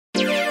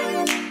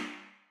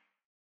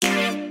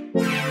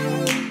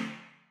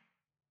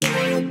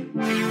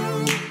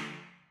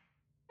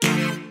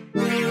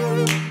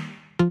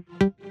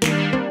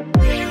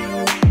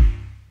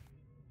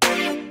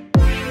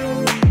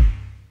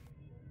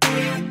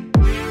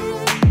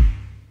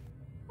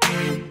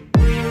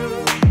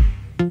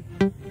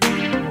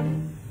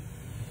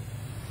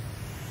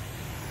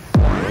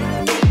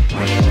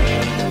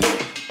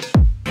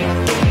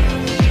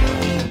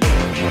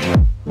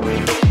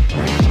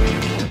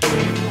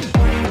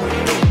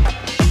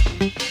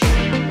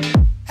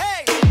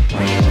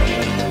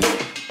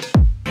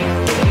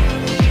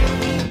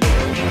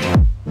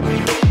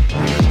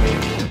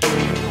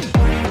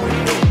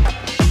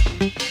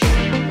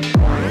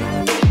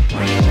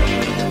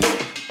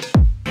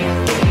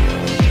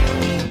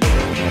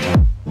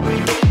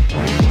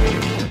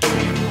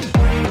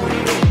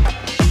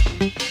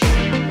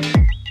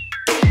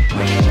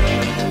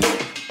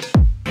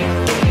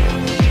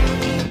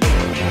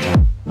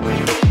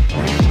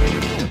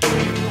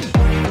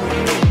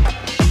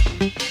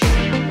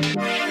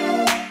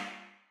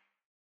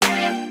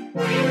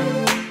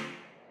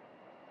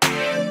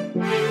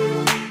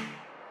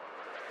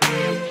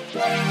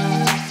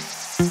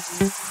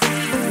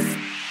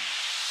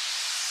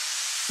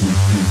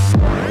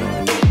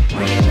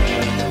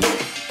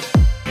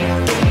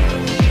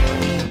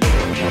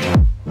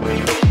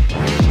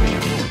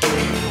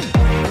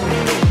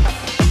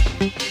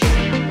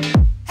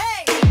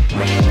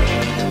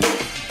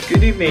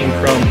streaming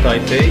from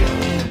Taipei.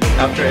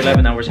 After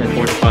 11 hours and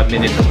 45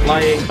 minutes of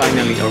flying,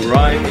 finally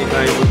arrived in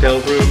my hotel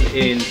room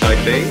in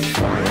Taipei.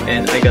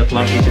 And I got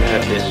lucky to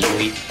have this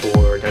suite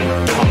for a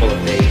couple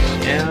of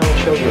days. And I'll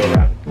show you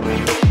around.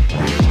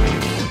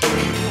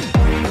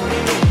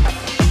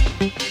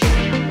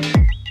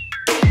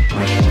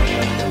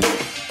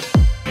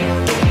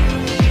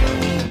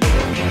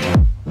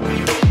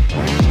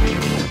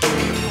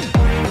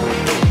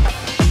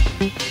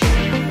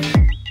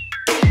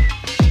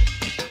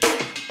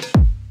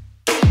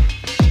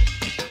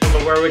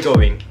 Where are we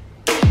going?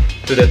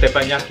 To the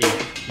teppanyaki?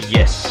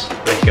 Yes,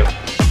 let's go.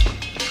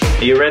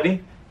 Are you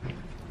ready?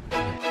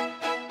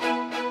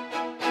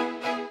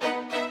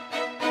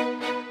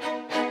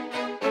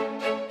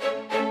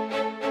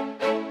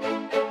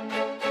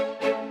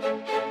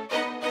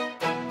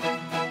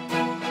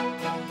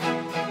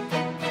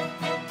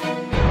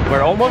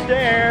 We're almost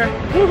there!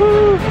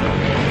 Woohoo!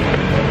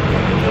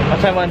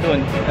 What's Taiwan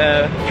doing?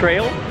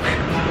 Trail?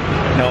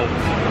 No.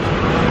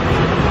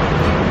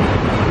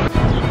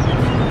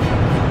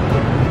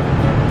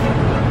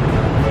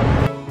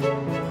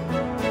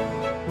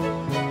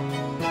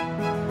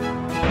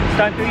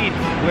 Time to eat.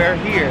 We're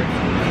here.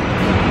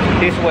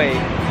 This way.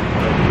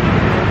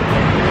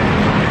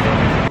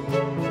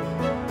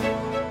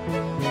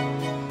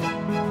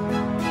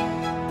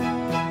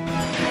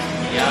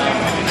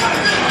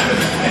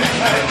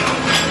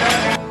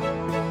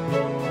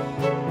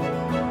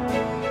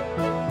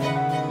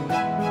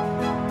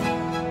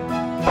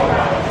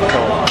 So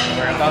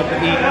we're about to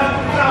eat.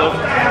 Look.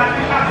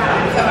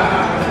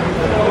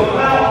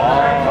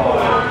 Oh,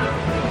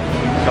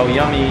 so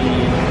yummy.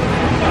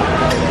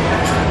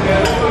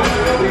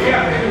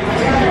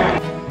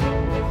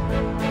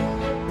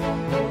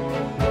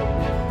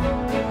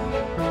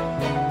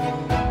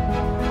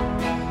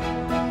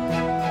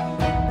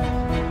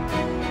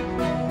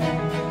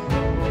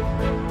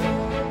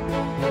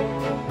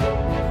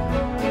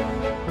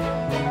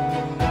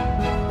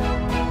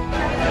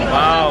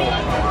 Wow,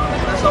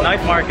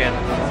 night market.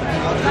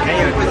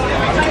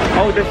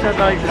 Oh, that's a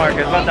night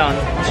market. What down?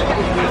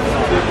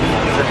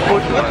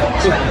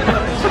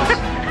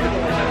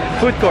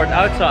 Food court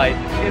outside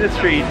in the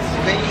streets.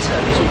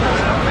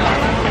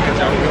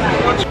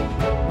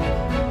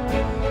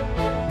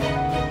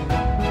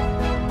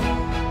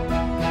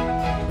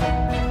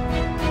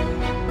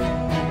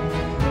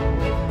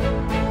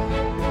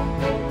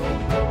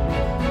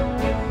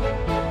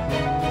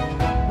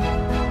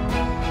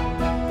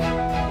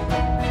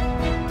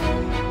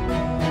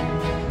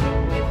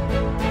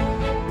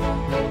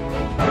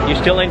 You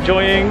still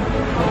enjoying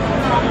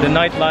the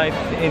nightlife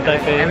in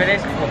Taipei?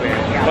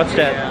 What's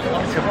that?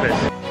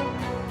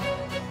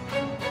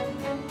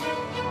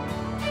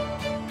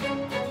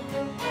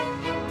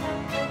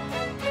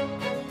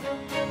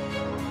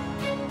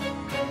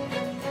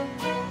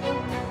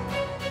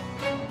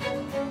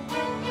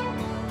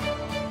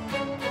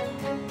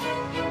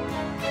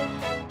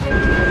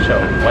 So,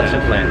 what's the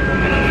plan?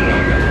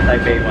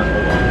 Taipei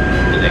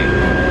 101 today.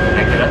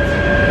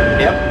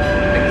 Yep.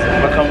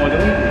 What come we do?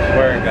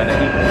 We're gonna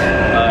eat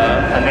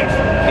next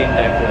in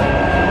Taipei.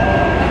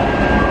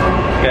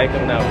 Okay,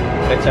 come now.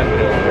 Let's have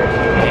it over.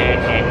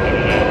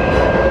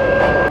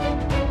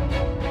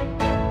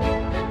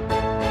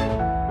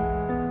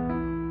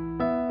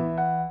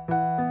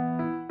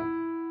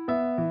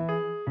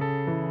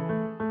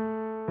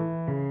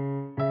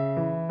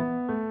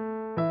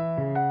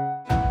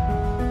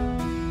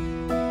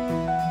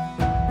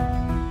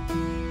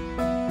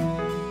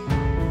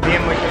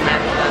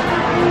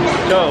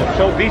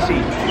 So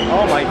busy.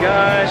 Oh my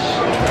gosh.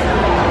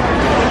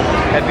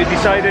 Have you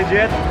decided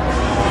yet?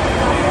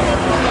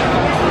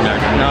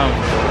 No.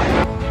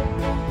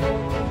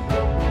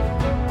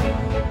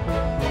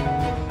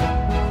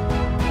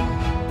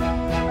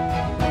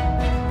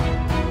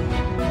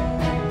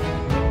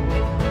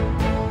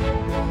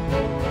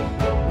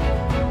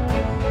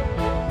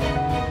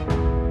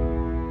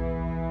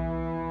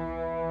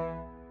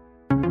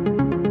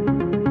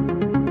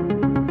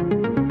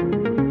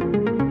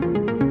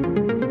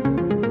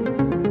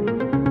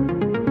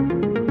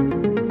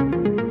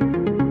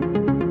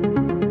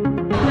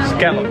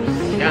 Scallops.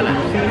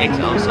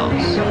 XO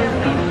sauce.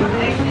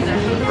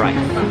 Right.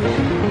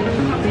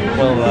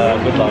 Well,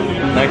 good luck.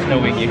 Nice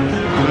knowing you.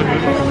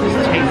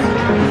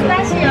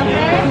 Spicy,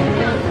 okay?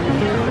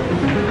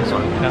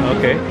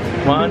 Okay.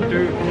 1,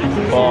 2,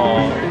 4.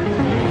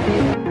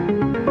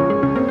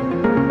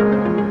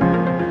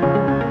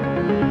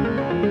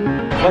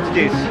 What's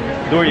this?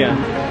 Durian.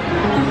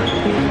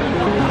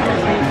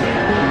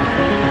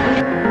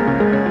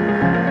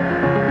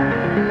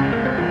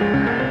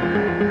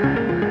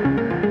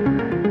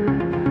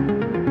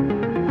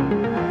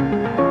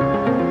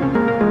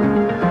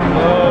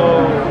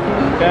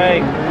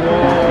 Okay,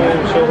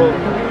 whoa, so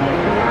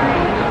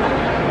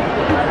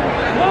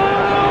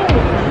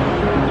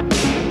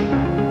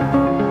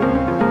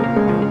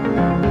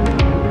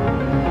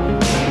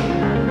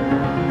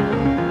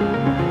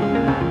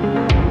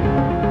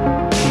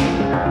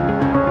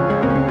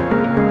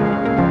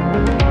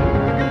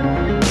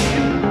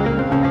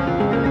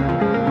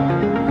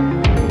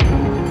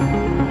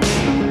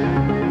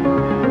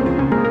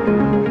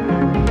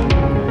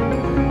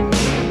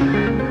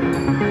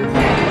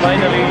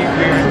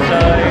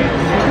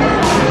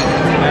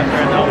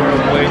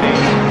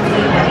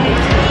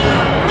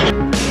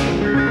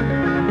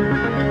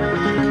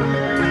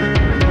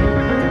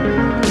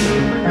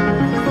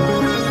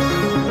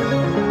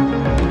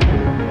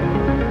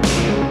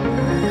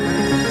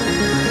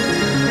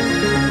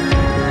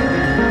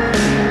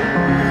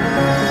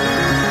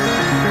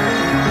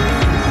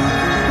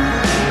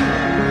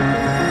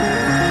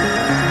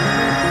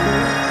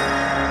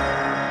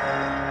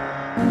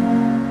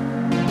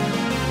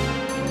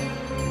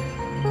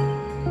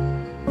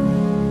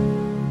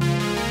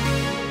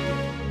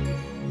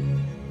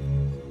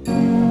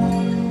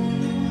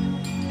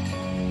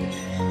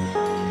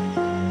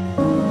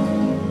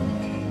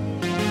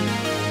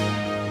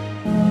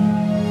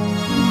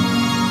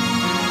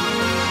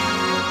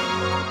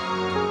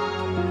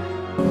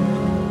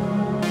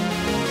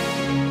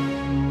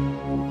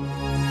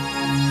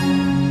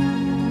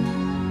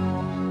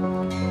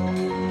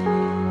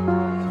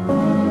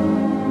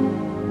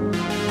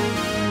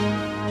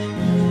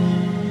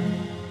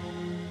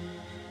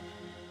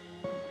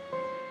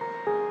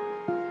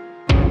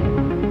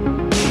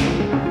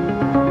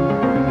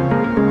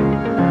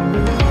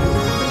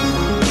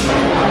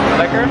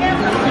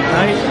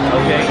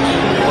Okay,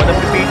 bon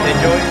appetit,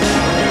 enjoy.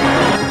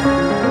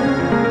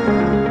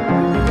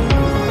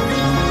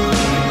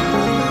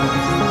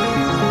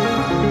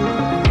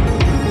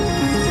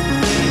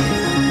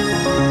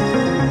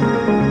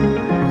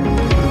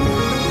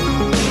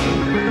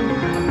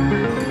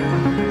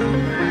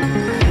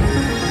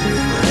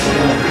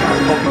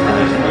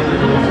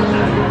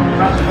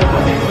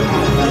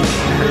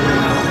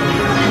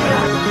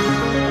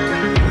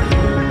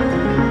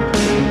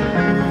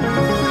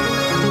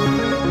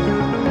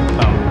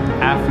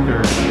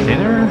 After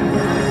dinner,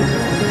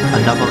 a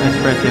double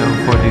espresso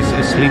for this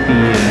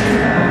sleepy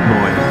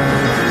boy.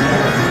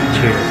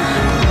 Cheers.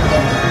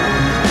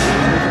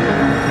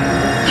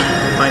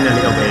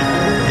 Finally awake.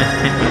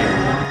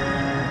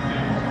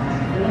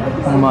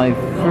 My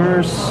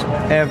first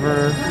ever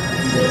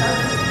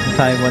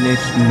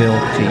Taiwanese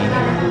milk tea.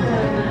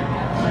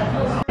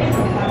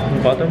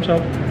 Bottoms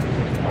up.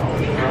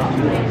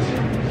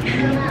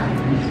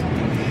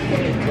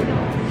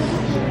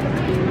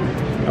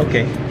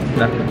 Okay,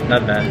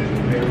 not bad.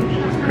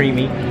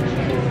 Creamy.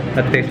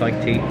 That tastes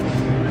like tea.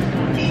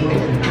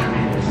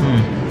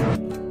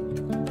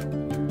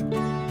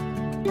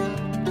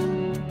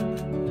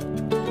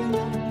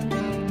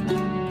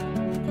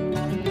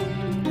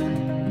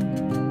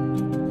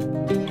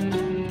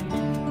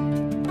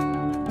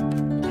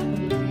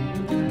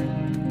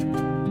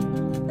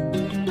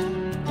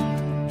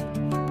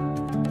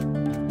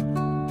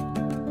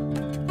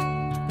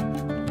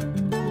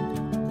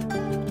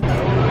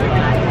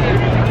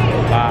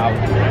 Wow.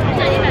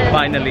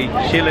 Finally,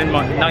 Shillin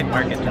night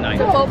market tonight.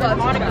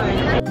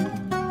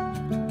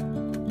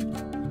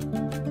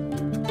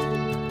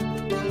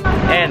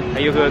 And are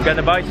you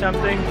gonna buy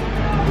something?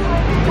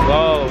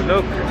 Whoa,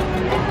 look.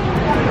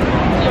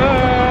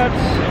 What?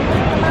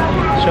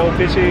 So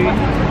busy.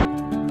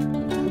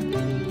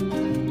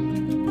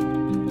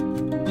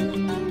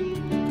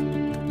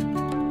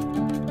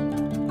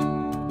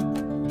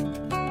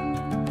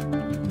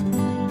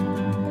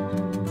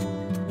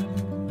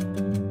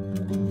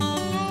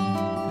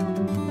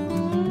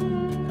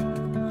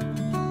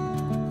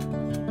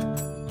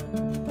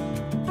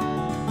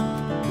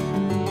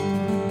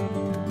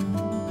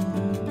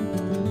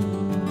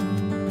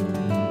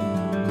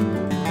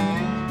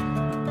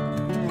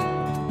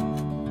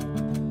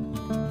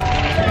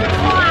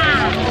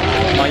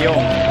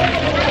 Mayong.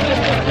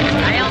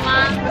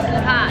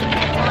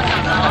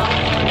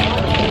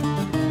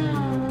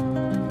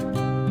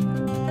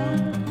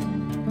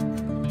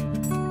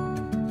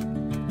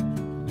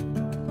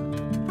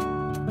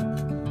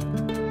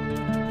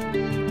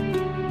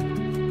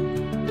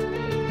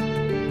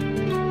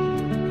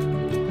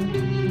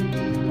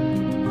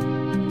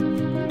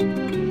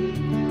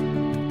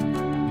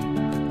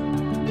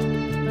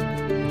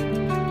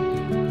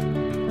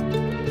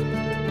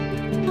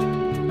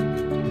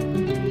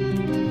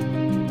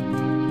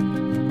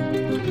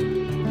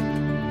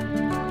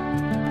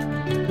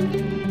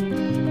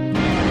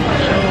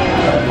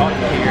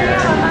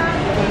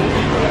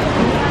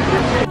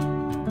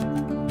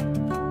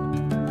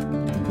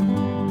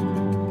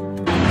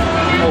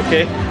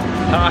 Okay.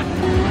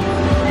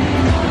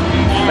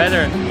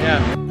 Better,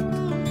 yeah.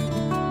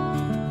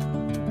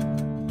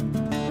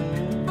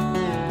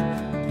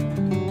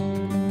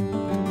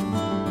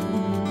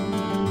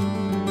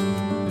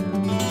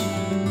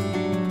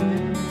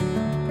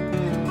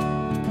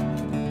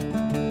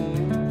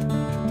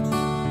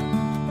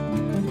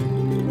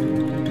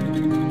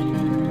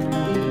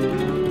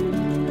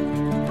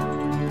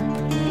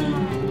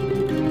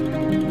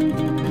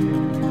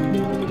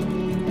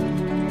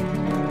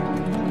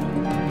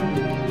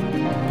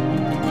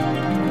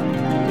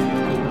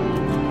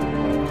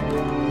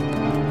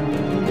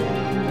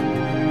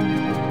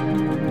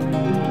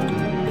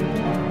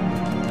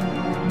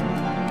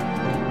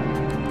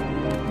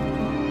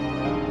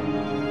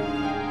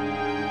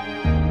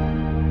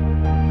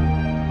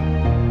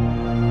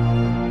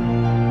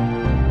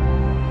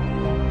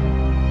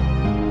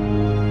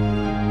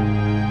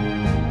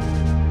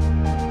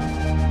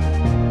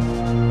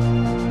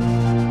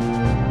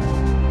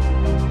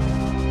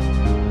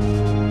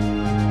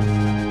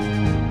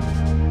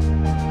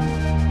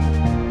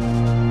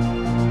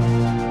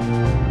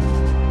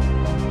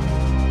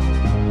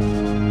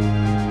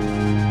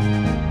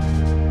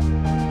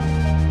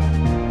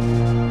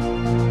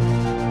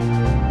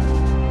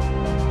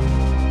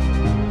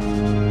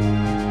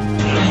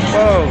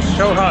 Whoa,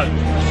 so hot.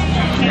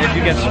 If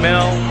you can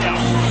smell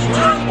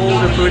all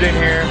the food in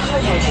here,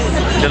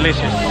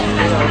 delicious.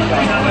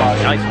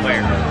 I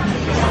swear.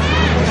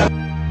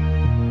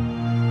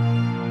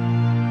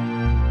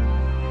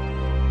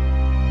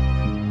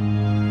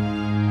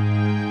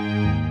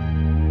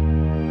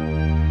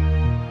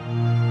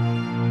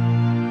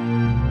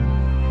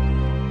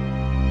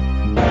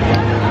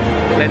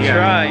 Let's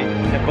try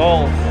the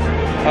balls.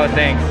 Oh,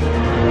 thanks.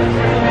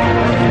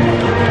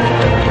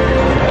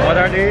 What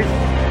are these?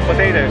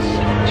 Potatoes.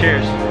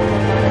 Cheers.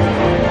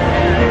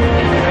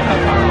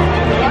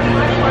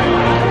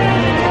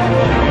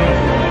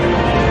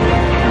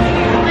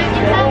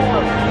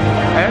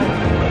 And?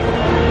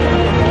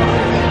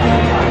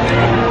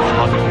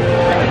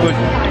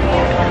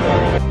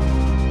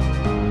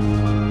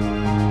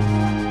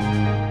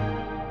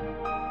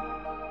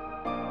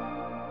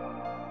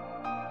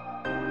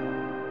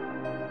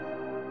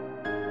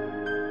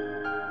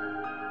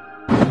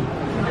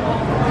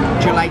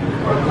 like,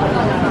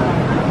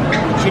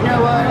 you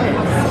know what it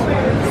is?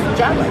 It's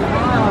jelly.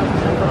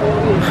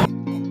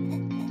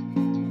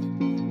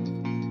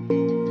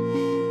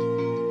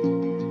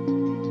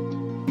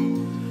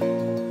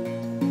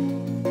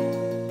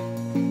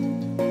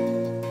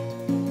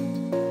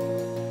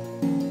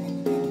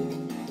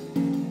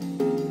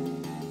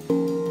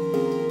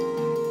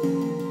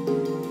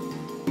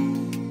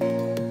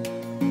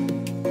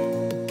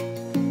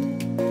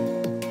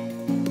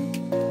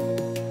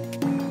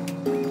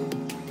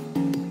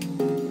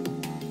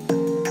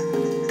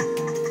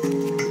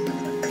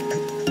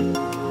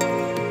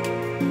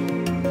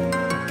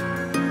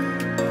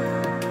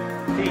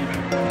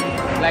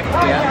 Black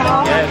tea,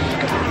 yes.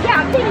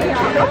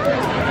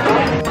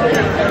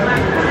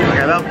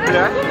 Okay, love.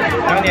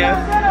 Ngon nhỉ?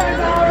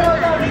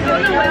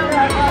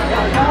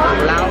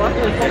 Lao á.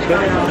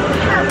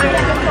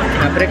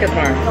 Break it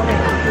more.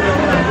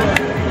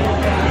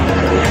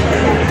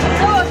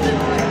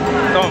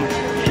 Tom,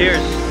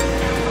 cheers.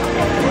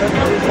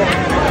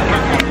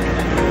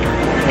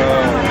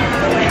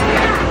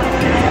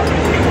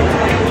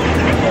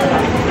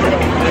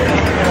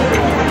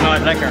 No,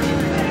 it's lekker.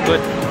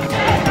 Good.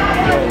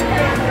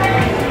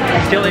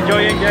 Still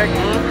enjoying, Jack?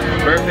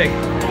 Perfect.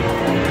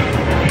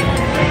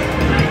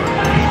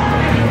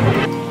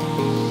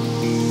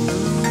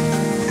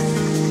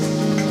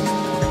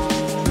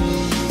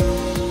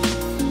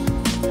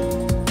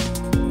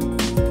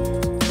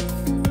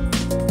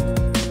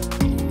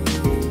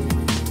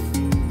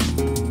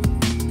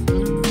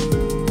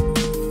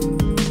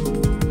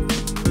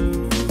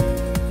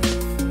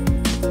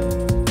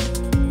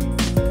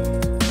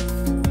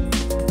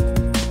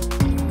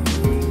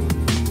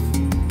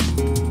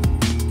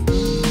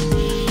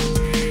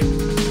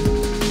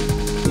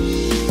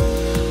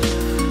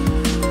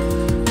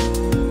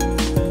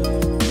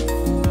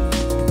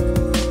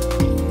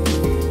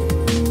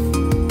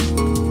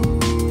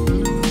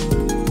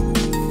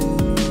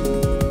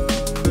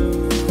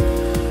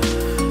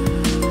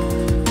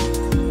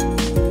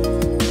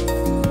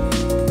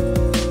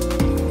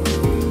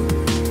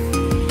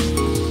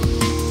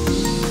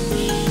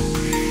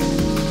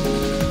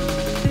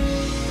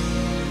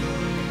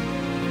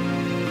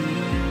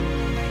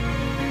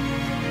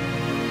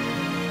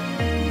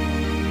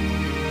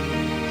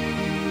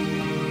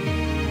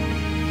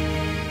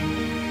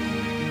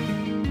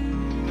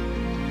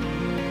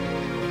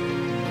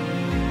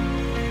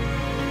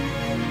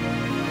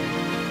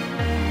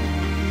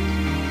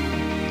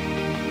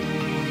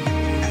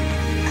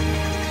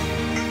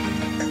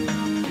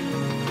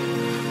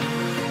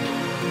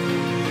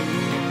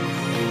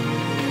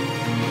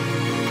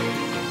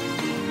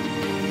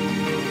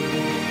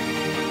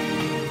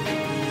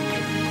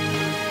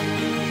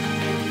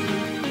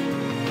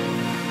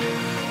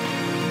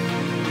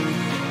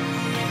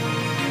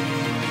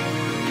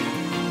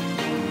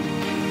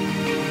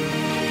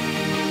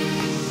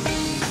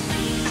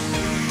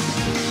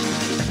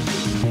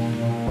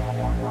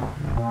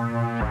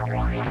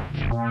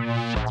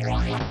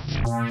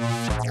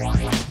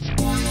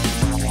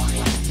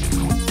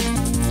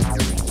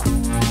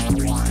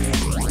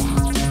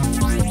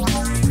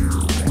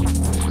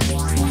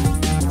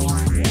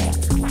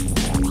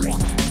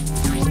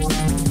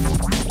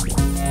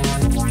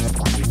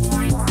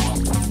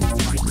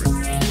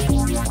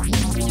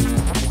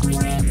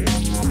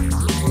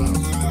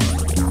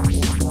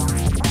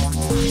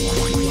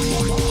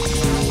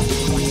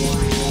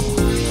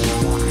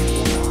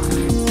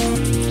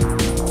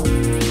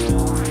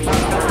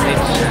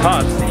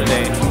 Hot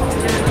today,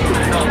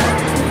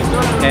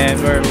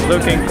 and we're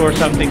looking for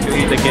something to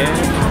eat again.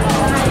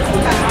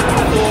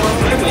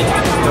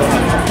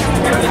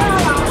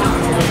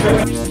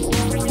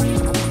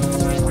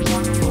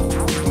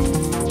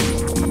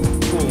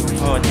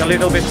 Oh, it's a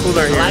little bit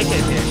cooler here. I like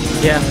it.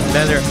 Yeah,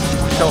 better.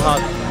 So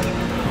hot.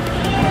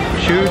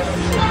 Shoot.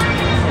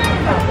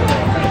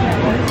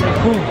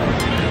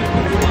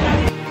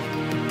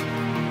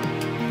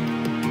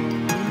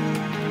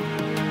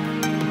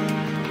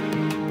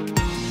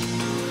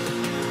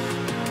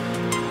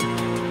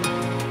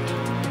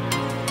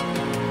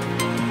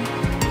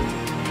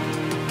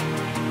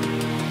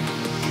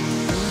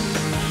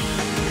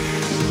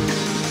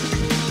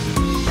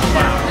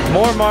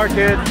 More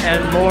market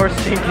and more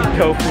stinky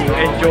tofu.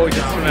 Enjoy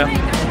the smell.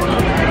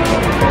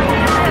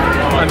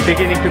 I'm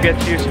beginning to get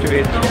used to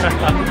it.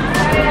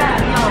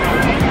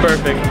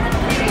 Perfect.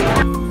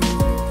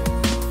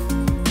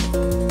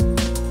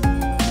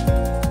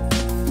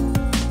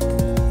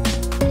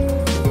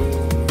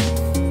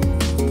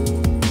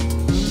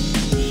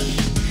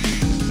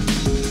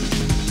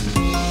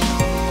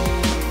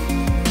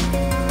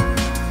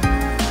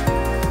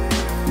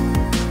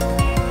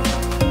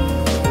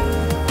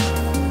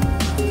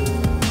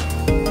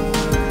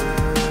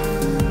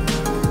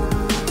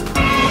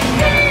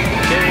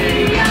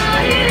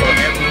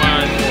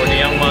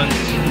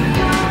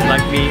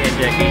 Like me and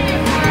Jackie.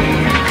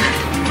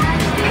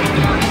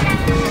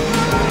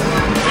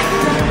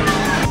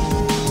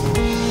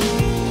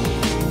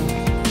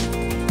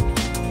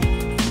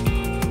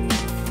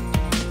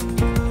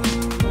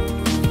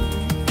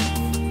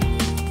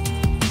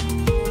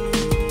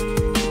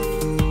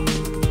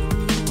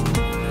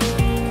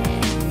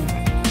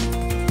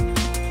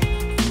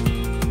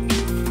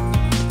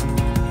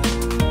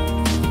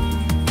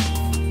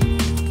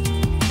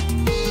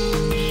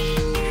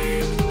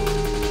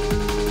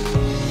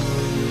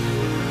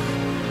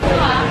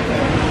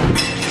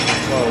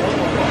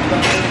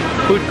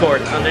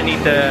 court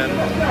underneath the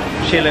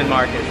Shillin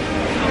market.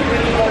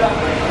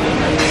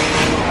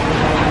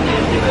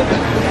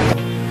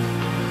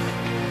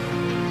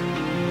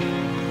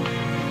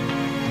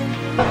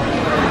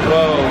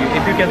 Whoa,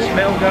 if you can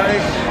smell,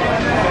 guys,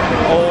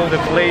 all the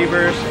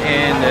flavors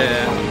and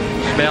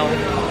smell.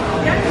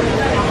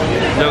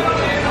 Look.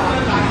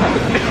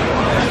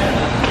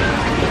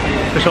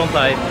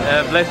 Gezondheid.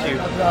 Bless you.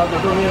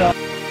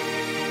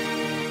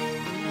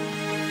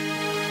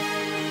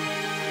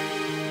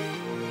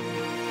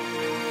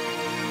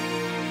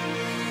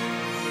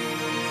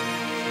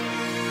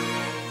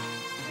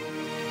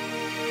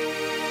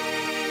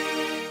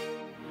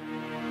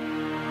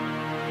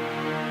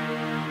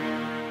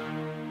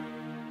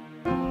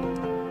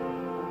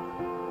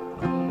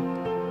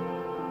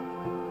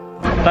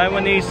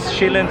 Taiwanese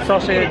Shillin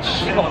sausage.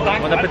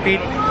 Bon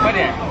appetit.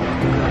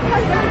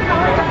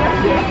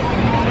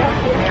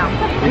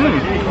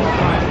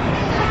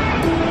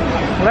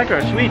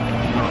 Lekker, sweet.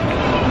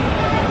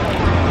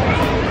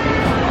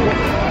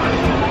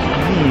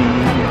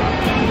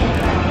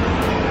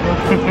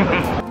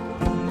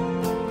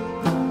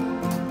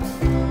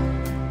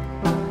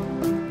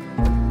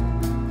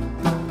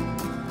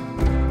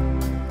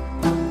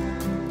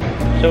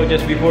 So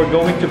just before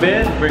going to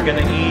bed, we're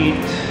gonna eat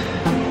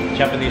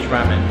Japanese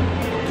ramen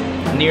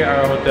near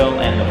our hotel,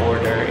 and the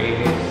order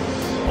is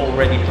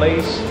already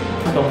placed.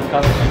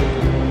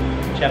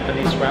 Tonkatsu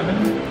Japanese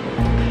ramen.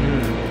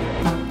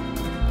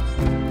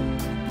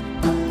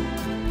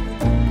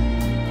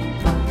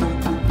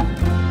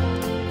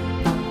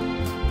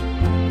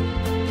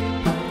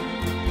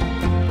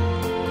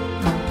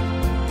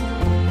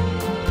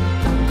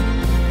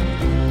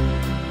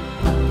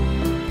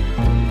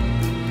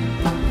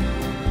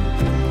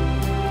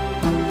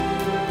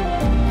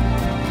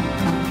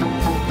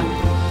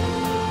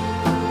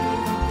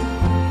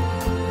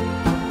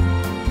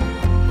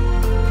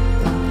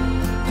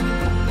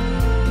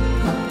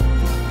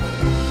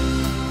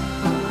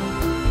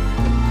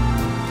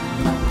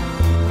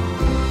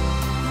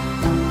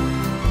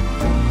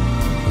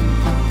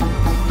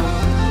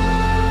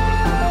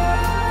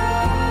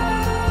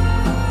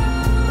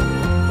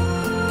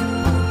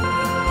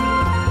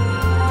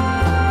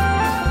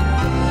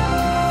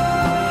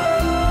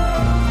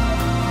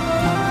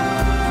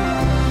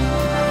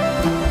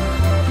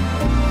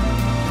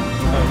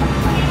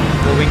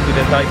 To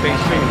the Taipei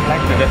stream,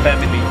 to the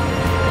family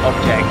of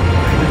Jack.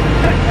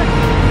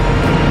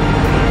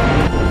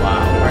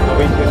 Wow, we're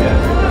going to the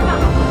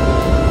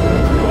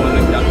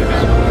down to the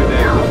school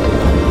today.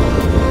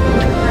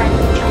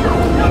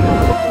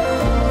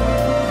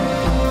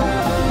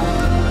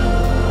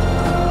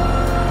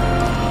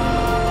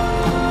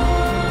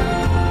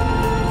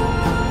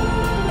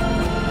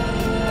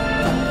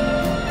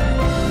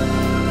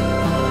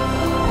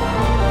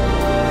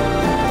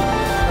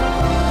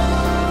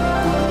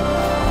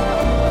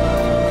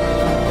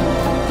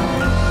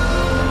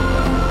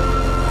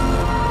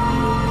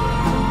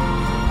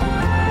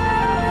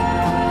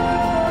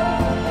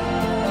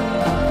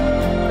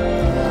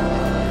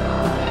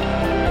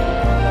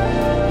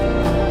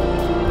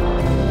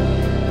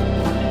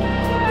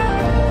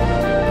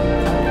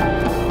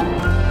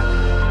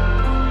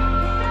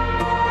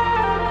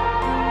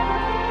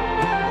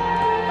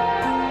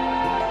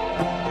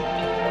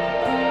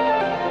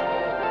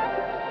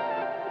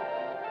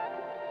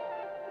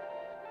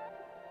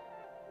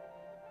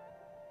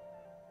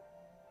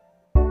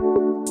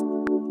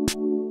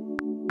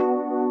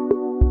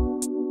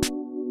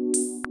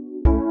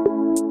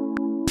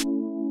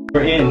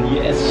 We're in,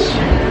 yes,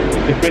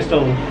 the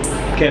crystal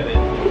cabin.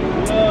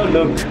 Oh,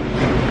 look.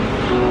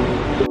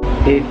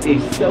 It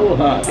is so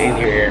hot in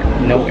here,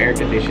 no air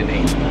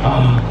conditioning.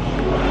 Oh.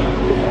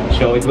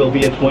 So it will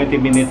be a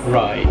 20-minute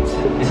ride.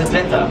 Is it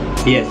better?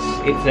 Yes,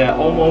 it's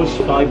almost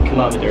 5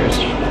 kilometers.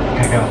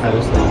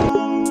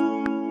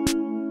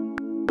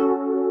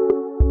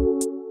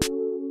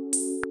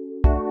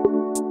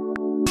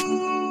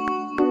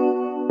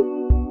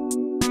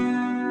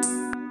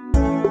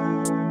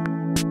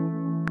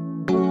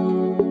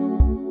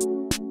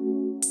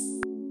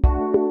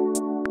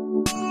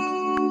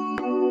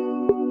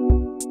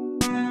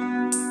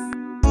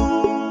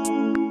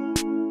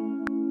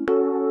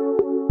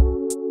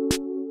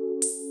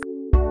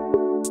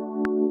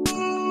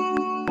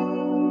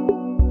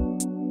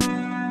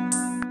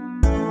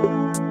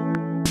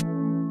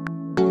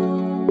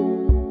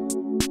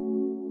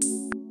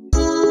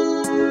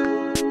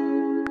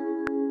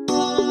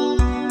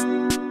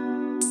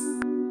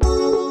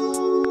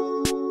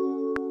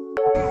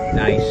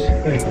 Nice.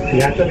 你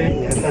看这边，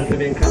你看站这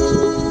边看，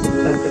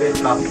站这边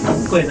看，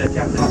跪着这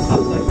样看好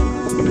的。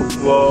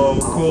Wow,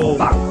 cool.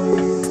 棒！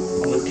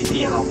我们弟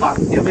弟好棒，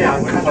有没有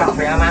看到？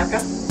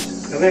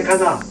有没有看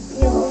到？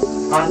有。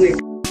啊，你。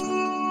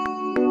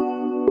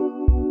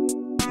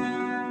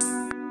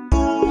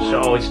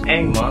So it's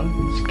Angmon.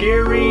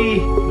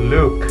 Scary.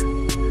 Look.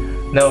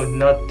 No,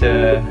 not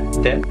that.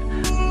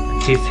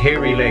 It's his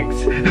hairy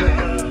legs.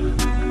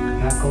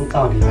 拿公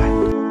道理来。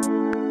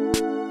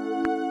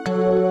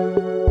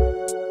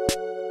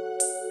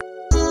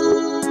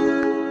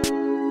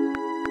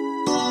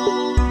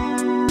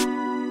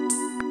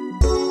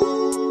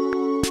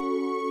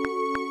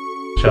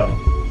So,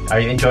 are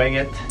you enjoying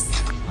it?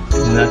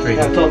 Not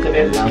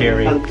really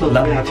scary. I'm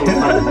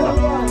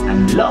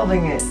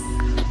loving it.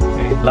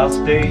 Okay,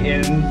 last day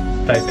in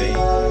Taipei.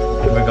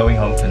 And we're going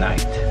home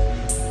tonight.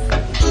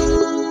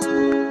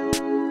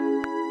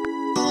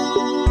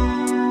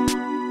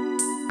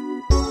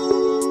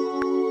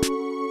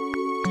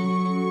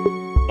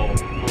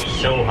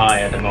 So high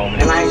at the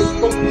moment. And I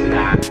spoke to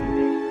that.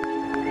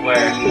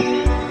 Where?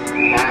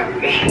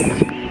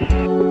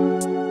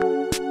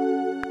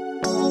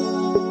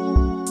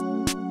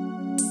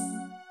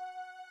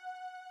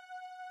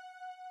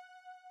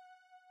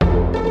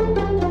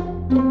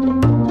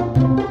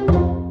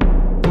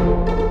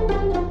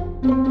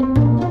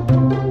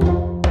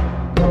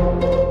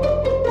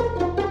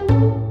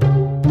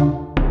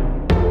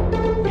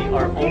 We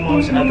are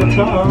almost at the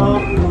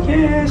top.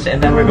 Yes,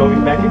 and then we're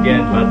going back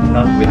again, but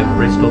not with a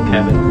crystal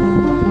cabin.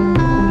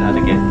 Not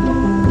again.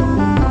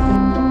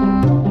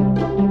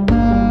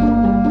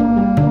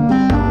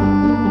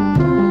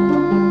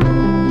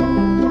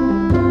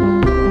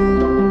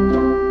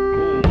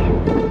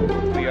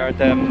 We are at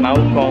the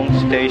Maokong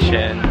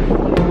station.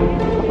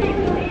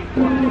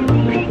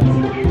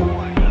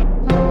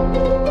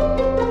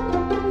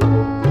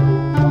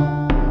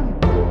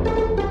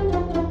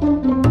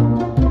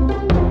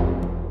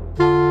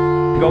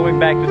 Going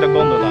back to the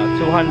gondola.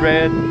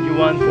 200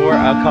 yuan for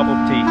a cup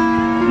of tea.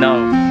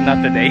 No,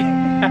 not today.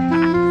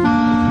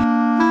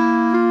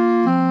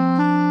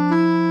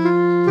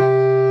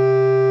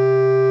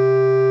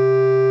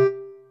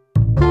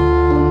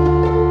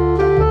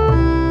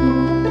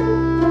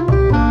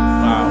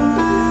 Wow,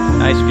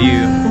 nice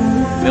view.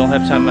 We'll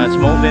have some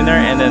small dinner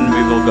and then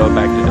we will go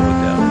back to the hotel.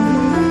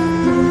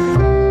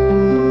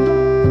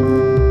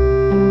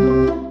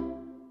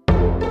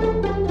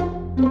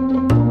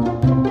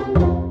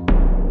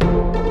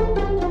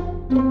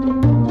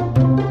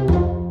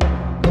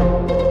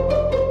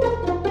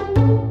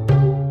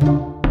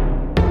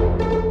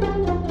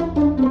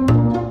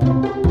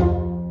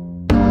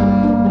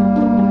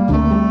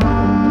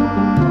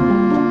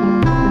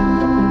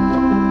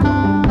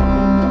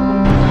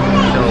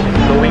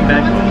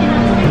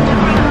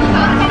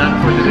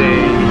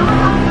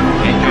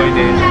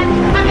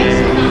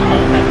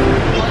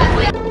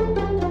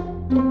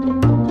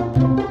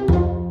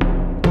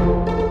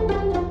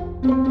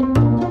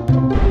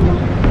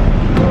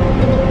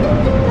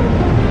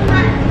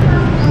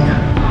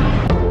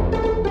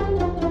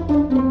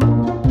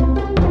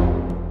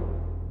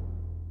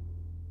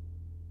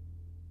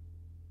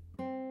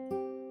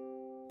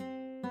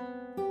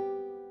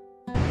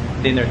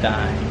 Dinner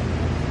time.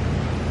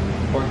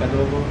 Pork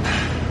adobo,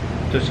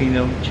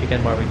 tocino,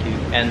 chicken barbecue,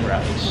 and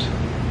rice.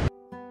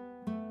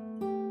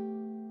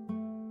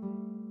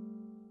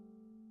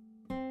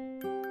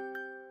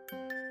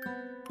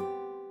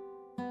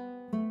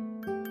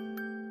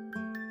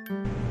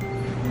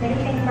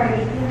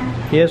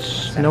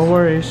 Yes, no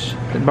worries.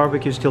 The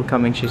barbecue is still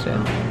coming, she said.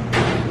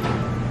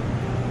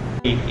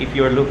 If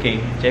you're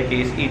looking,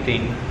 Jackie is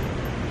eating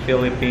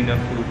Filipino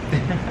food.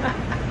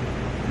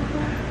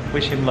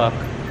 Wish him luck.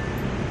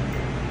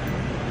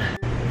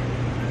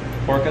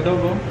 Pork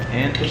adobo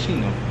and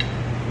tocino.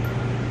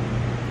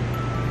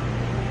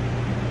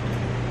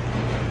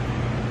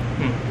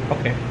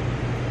 Okay.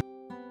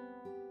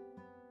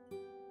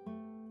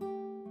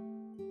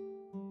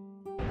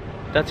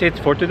 That's it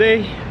for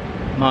today.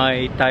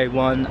 My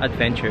Taiwan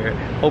adventure.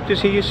 Hope to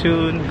see you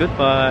soon.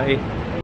 Goodbye.